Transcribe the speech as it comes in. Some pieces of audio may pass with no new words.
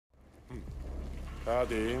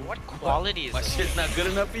What quality is My this? shit's not good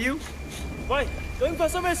enough for you? 喂，究竟發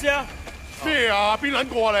生咩事啊？咩啊？邊撚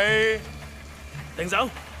個啊你？停手，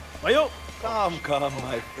咪喐！ Come,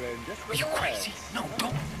 my friend. Just Are you crazy? No,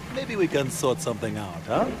 don't. maybe we can sort something out,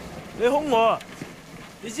 huh? 你兇我啊！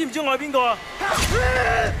你知唔知我係邊個啊？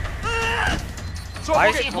 Why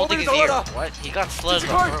is he holding his ear? What? He got slit in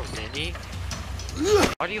the throat, didn't he?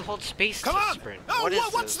 Why do you hold space to sprint? What is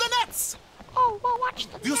watch this? the nets! Oh, well, watch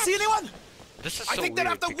the Do you see anyone? This is I so think weird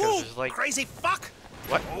they're after because Wu! there's like... Crazy fuck!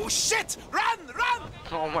 What? Oh shit! Run! Run!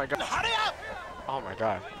 Oh my god. Hurry up! Oh my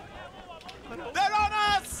god. They're on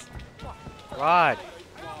us! God.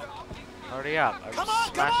 Hurry up. I'm Come on!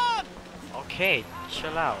 Come smash- on! Okay,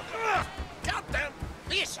 chill out. Goddamn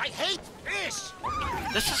fish! I hate fish!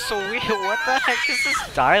 This is so weird. What the heck is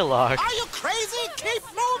this dialogue? Are you crazy? Keep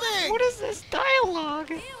moving! What is this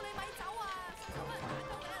dialogue?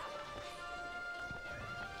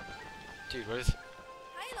 Dude, what is...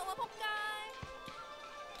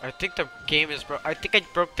 I think the game is broke. I think I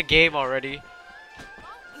broke the game already.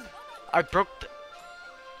 I broke the...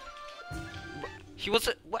 He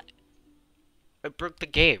wasn't... What? I broke the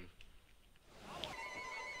game.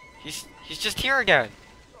 He's just here again.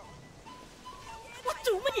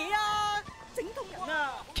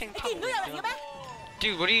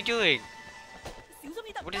 Dude, what are you doing?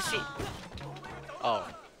 What is he? Oh,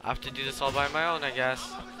 I have to do this all by my own, I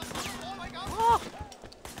guess.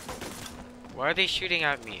 Why are they shooting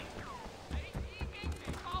at me?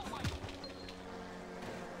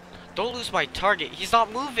 Don't lose my target. He's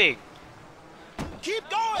not moving. Keep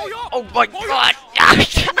going! Oh my god!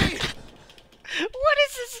 What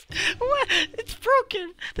is this? What? It's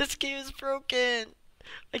broken. This game is broken.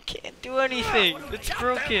 I can't do anything. It's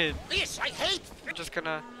broken. Fish! I hate I'm just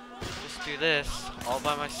gonna do this all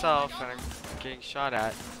by myself, and I'm getting shot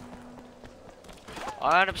at.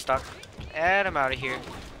 And I'm stuck. And I'm out of here.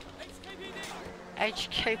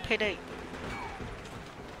 HKPD.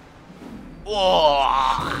 Whoa!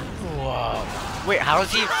 Whoa! Wait, how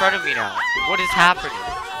is he in front of me now? What is happening?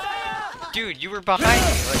 Dude, you were behind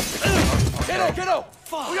me. Like, Kiddo!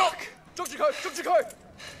 Fuck!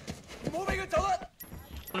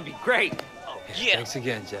 Gonna be great. yeah, Thanks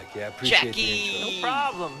again, Jackie. I appreciate the intro. No Jackie.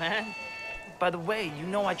 problem, man. By the way, you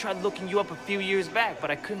know I tried looking you up a few years back, but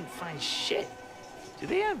I couldn't find shit. Do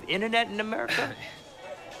they have internet in America?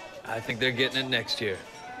 I think they're getting it next year.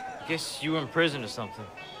 Guess you were in prison or something.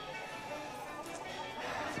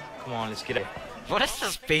 Come on, let's get it. What is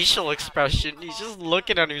this facial expression? He's just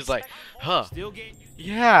looking at him. He's like, huh? Still getting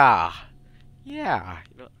Yeah, yeah.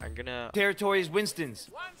 You know, I'm gonna. territory is Winston's,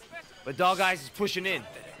 but Dog Eyes is pushing in.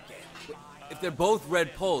 If they're both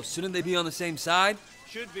red posts, shouldn't they be on the same side?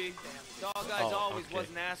 Should be. Dog Eyes always okay. was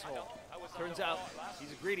an asshole. Turns out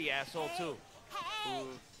he's a greedy asshole too.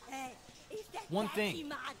 One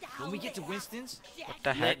thing, when we get to Winston's, What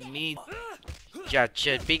the heck? let me.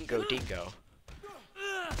 Gotcha, bingo, dingo.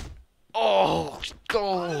 Oh,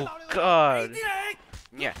 go, God.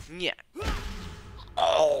 Yeah, yeah.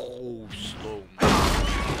 Oh, slow.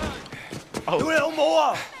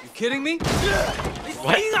 Oh, You kidding me?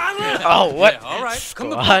 what? Oh, what? Yeah, all right. Come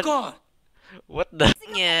the Squad? fuck on. What the?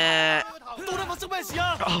 Yeah.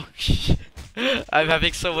 Oh, shit. I'm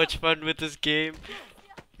having so much fun with this game.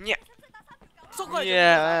 Yeah.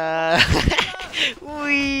 Yeah.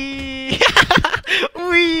 Wee.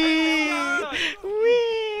 Wee.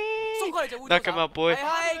 Wee. Knock him out, boy.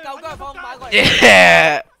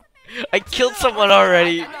 Yeah. I killed someone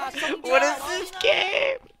already. What is this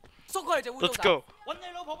game? Let's go.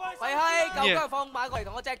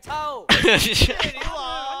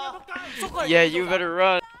 Yeah, you better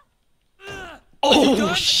run.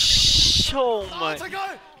 Oh, oh my.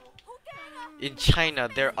 In China,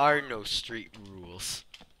 there are no street rules.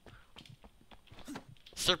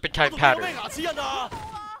 Serpentine pattern.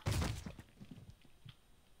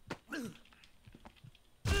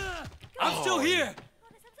 I'm still here.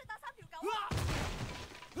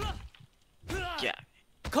 Yeah.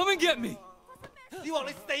 Come and get me.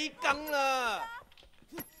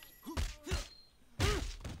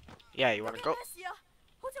 Yeah, you wanna go?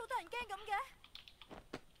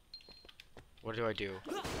 What do I do?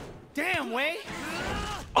 Damn, Wei!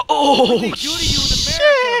 Oh, do to you in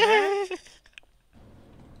America, shit.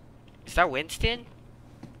 Is that Winston?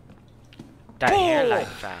 That hairline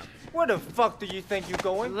fam. Where the fuck do you think you're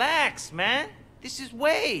going? Relax, man. This is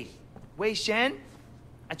Wei. Wei Shen.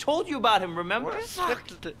 I told you about him, remember? What is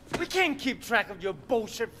with the... We can't keep track of your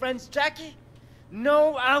bullshit friends, Jackie.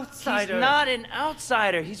 No outsider. He's not an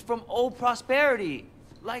outsider. He's from old prosperity.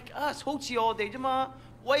 Like us. Hochi all day.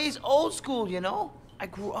 Wei is old school, you know? I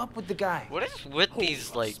grew up with the guy. What is with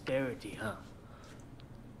these, like... Prosperity, huh?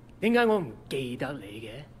 點解我唔記得你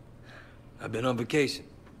嘅？ I've been on vacation.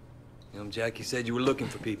 Jackie said you were looking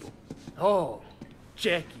for people. 哦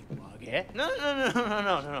 ，Jackie 話嘅。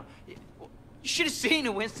 No. You should have seen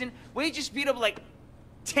it, Winston. Wade just beat up like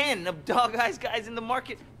 10 of Dog Eyes guys in the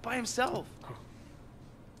market by himself.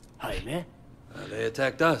 係咩？ They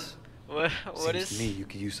attacked us. What Seems to me is? you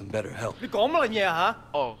could use some better help. 你講乜嘢嚇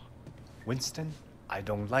Oh,？Winston, I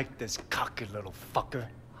don't like this cocky little fucker.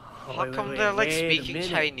 how come they're like speaking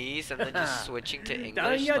Chinese and then just switching to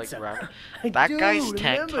English like rap? That guy's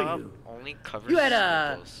tank top only covers You had his a-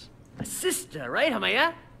 nipples. A sister, right? 係咪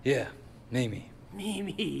啊？ Yeah, Mimi.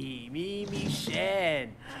 Mimi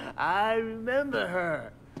Shan. I remember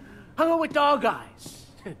her. Hung out with Dog Eyes.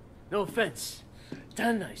 No offense.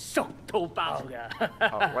 真係熟到爆㗎。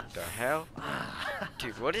 Oh, what the hell?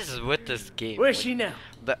 Dude, what is with this game? Where's Like, she now?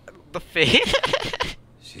 the face?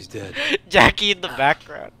 She's dead. Jackie in the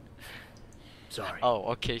background. Sorry.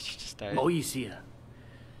 Oh, okay, she just died. 唔好意思啊。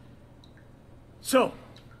So,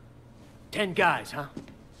 10 guys, huh?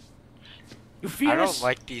 You feel I don't this?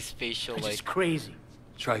 like these facial It's like just crazy.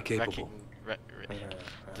 Try capable.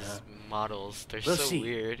 these models. They're We'll so see.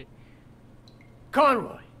 weird.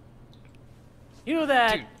 Conroy. You know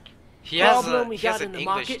that? Dude, he has problem we he has got an in the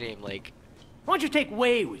English market? name. Like, Why don't you take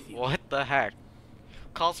Way with you? what the heck?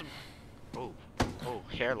 Calls him. Oh,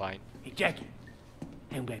 hairline. Hey, Jackie.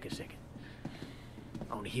 Hang back a second.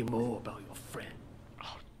 I want to hear more about your friend.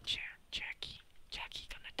 Oh, Jackie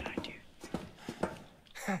gonna die,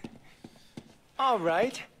 dude. All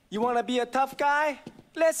right. You want to be a tough guy?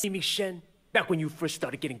 Let's... Mimi Shen, back when you first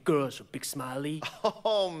started getting girls from Big Smiley.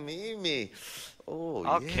 Oh, Mimi. Oh,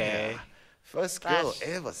 Okay. yeah. First girl That's-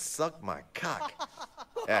 ever sucked my cock.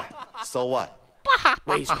 Yeah, so what?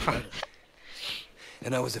 Way's my brother.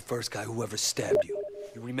 And I was the first guy who ever stabbed you.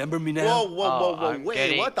 You remember me now? Whoa, whoa, Oh, whoa, I'm wait,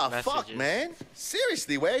 getting what the fuck, messages. man?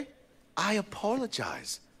 Seriously, Way? I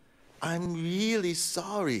apologize. I'm really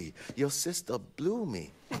sorry. Your sister blew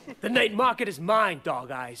me. The night market is mine,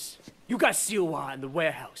 Dog Eyes. You got Siwa in the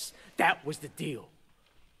warehouse. That was the deal.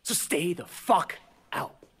 So stay the fuck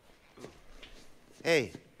out.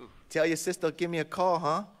 Hey, tell your sister give me a call,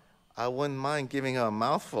 huh? I wouldn't mind giving her a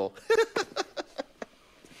mouthful.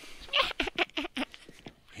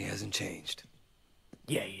 He hasn't changed.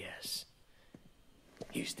 Yeah, yes.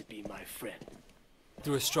 Used to be my friend.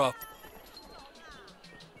 Threw a straw.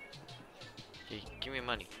 Hey, give me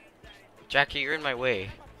money. Jackie, you're in my way.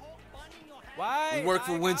 We work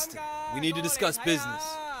for Winston. We need to discuss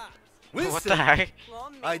business. What the heck?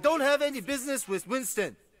 I don't have any business with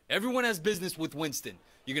Winston. Everyone has business with Winston.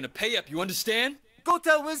 You're gonna pay up, you understand? Go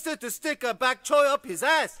tell Winston to stick a bak choy up his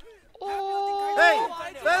ass. Hey,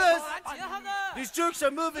 fellas! These jerks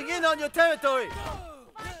are moving in on your territory.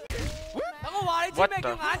 What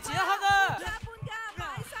the?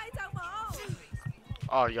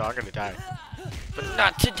 Oh, yo, I'm gonna die. But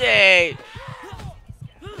not today!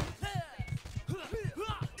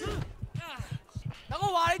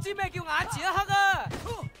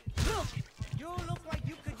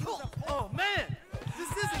 Oh man,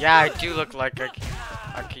 this isn't Yeah, I good. do look like I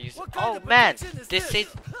can use. What kind Oh of man, protection is this this?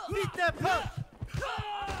 is. Beat that punk.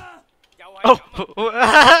 Oh!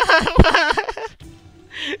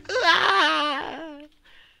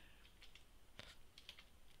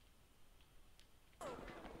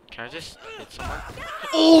 Can I just hit someone?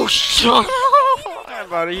 Oh shit!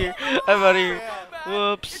 I'm out of here. I'm out of here.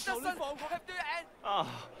 Whoops. Oh,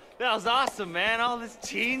 that was awesome, man. All this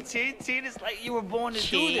teen. It's like you were born to do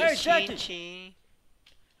Ching, this. ching, ching.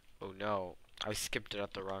 Oh no, I skipped it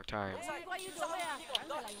at the wrong time.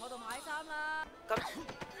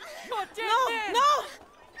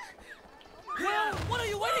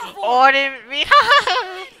 Oh, I didn't mean.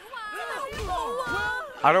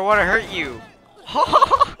 I don't want to hurt you.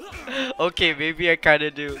 Okay, maybe I kind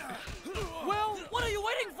of do.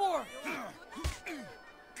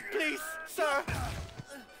 Please, sir.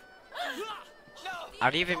 I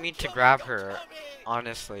didn't even mean to grab her,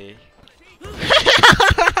 honestly.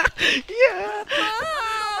 Yeah.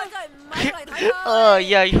 Oh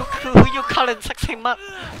yeah, who you calling sexy man?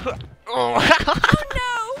 Oh.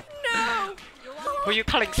 Who you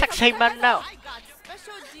calling sexy man now?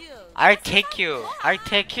 I take you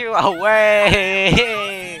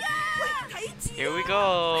away. Here we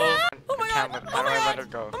go. How do I let her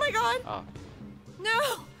go? Oh my god! Oh.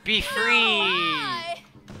 No! Be free.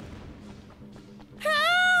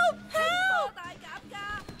 Help! Help!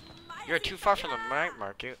 You're too far from the night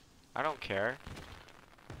market. I don't care.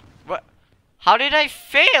 What? How did I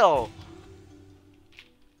fail?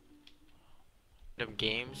 Them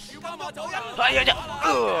games. Straight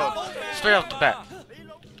off the bat.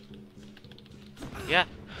 Yeah.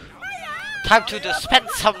 Time to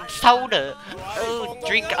dispense some soda. Oh,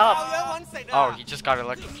 drink up. Oh, he just got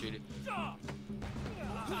electrocuted.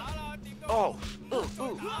 Oh.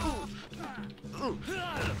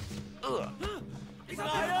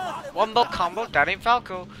 One more combo. That ain't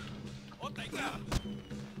Falco.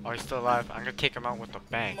 Oh, he's still alive. I'm gonna take him out with a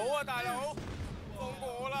bang.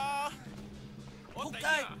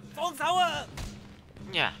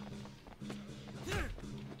 Yeah.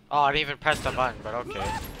 Oh, I didn't even press the button, but okay.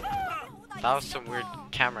 That was some weird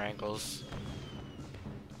camera angles.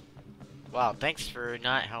 Wow, thanks for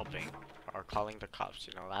not helping or calling the cops.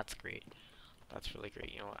 You know, that's great. That's really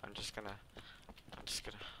great. You know what? I'm just gonna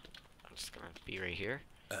be right here.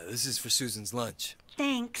 This is for Susan's lunch.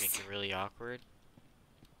 Thanks. Make it really awkward.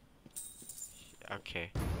 Okay.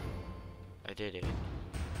 I did it.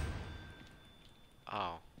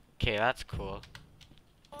 Oh. Okay, that's cool.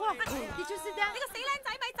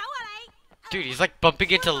 Dude, he's like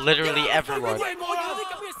bumping into literally everyone.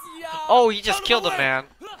 Oh, he just killed a man.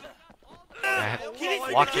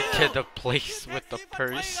 Walk into the place with the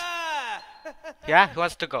purse. Yeah, who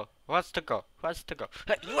wants to go? Who wants to go? Who wants to go?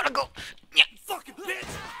 Hey, you wanna go? Yeah. Fucking bitch!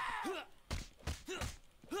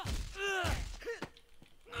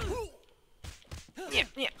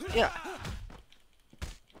 Yeah.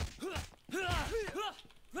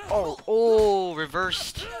 Oh,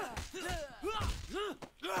 reversed.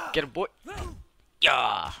 Get a boy.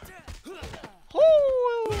 Yeah.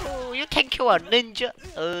 Oh, you think you are ninja?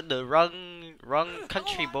 The wrong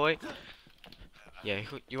country, boy. Yeah,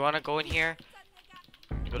 you wanna go in here?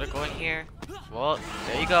 You wanna go in here? Well,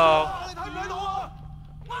 there you go.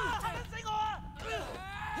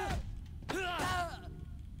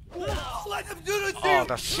 Oh,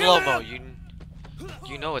 the slow-mo.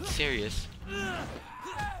 You know it's serious.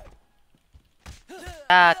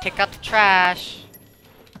 Ah, take out the trash.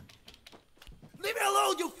 Leave me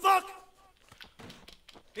alone, you fuck!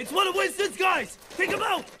 It's one of Winston's guys! Take him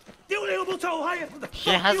out! He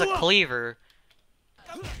has a cleaver.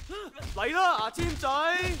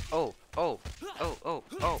 Oh.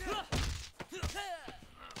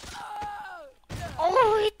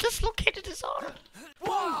 Oh, he dislocated his arm.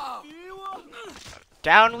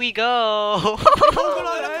 Down we go.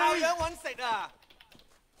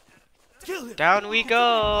 Down we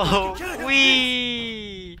go.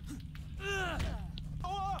 Wee.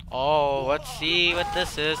 Oh, let's see what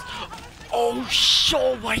this is. Oh,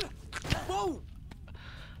 oh my.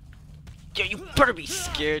 Yeah, you better be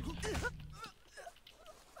scared.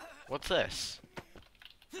 What's this?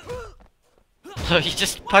 he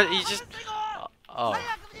just. Oh.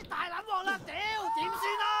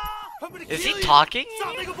 Is he talking?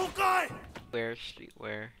 Where?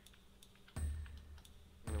 Streetwear.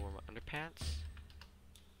 I'm gonna wear my underpants.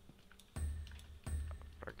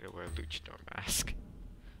 I'm gonna wear a luchador mask.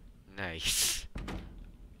 Nice.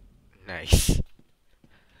 Nice.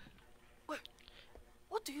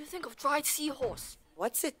 What do you think of dried seahorse?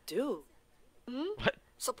 What's it do? What?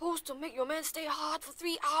 Supposed to make your man stay hard for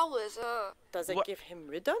 3 hours, Does it What? give him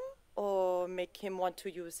rhythm or make him want to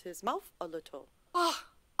use his mouth a little? Ah,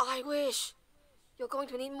 I wish. You're going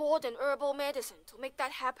to need more than herbal medicine to make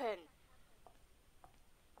that happen.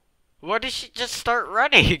 Why did she just start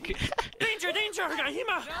running? Danger! Danger! 危險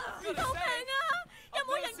啊！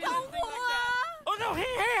 Oh no!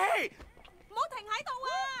 Hey!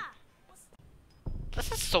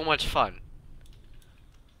 This is so much fun.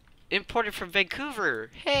 Imported from Vancouver.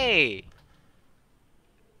 Hey.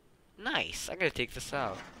 Nice. I'm gonna take this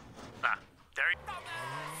out.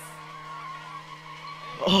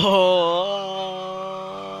 Oh.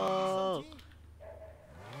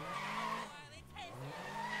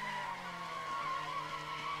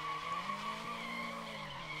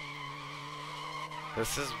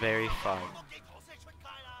 This is very fun.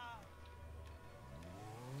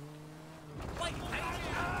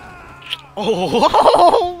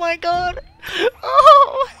 Oh my god!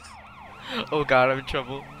 Oh god, I'm in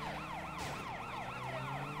trouble.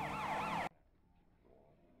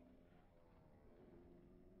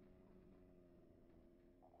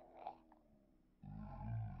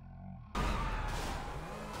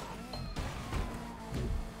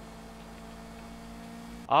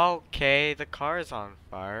 Okay, the car is on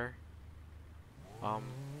fire.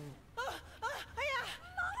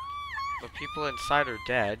 The people inside are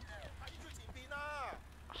dead.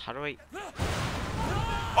 How do I...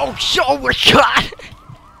 Oh, oh my god!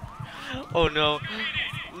 Oh no.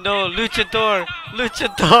 No, luchador!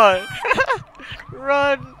 Luchador!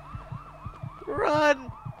 Run!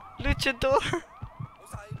 Run! Luchador!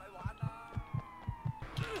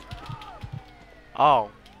 Oh.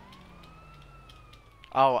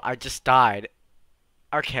 Oh, I just died.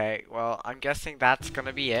 Okay, well, I'm guessing that's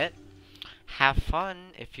gonna be it. Have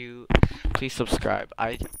fun. If you please subscribe.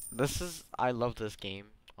 I love this game.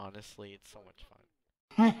 Honestly, it's so much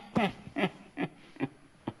fun.